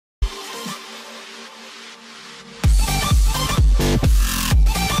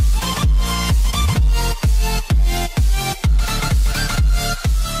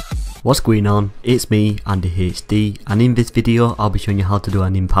What's going on? It's me, AndyHD, and in this video I'll be showing you how to do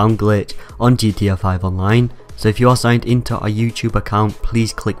an impound glitch on GTA 5 Online. So if you are signed into our YouTube account,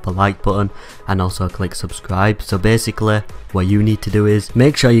 please click the like button and also click subscribe. So basically what you need to do is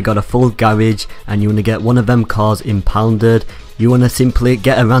make sure you got a full garage and you want to get one of them cars impounded. You want to simply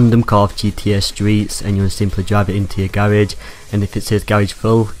get a random car off GTA streets and you want to simply drive it into your garage, and if it says garage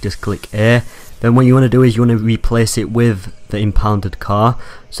full, just click A. Then what you want to do is you want to replace it with the impounded car.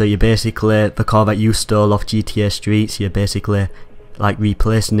 So you're basically, the car that you stole off GTA streets, you're basically like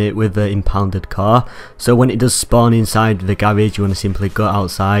replacing it with the impounded car. So when it does spawn inside the garage, you want to simply go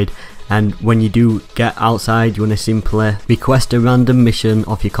outside, and when you do get outside you want to simply request a random mission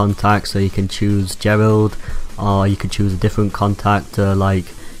off your contact. So you can choose Gerald, or you could choose a different contact to like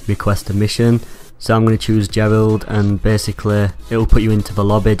request a mission. So I'm going to choose Gerald, and basically it will put you into the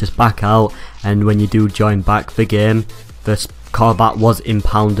lobby. Just back out, and when you do join back the game, the car that was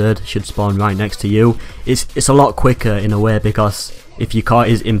impounded should spawn right next to you. It's a lot quicker in a way, because if your car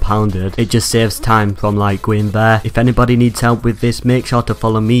is impounded it just saves time from like going there. If anybody needs help with this, make sure to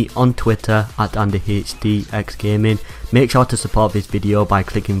follow me on Twitter at AndyHDXGaming. Make sure to support this video by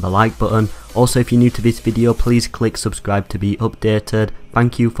clicking the like button. Also, if you're new to this video, please click subscribe to be updated.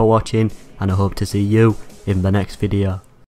 Thank you for watching, and I hope to see you in the next video.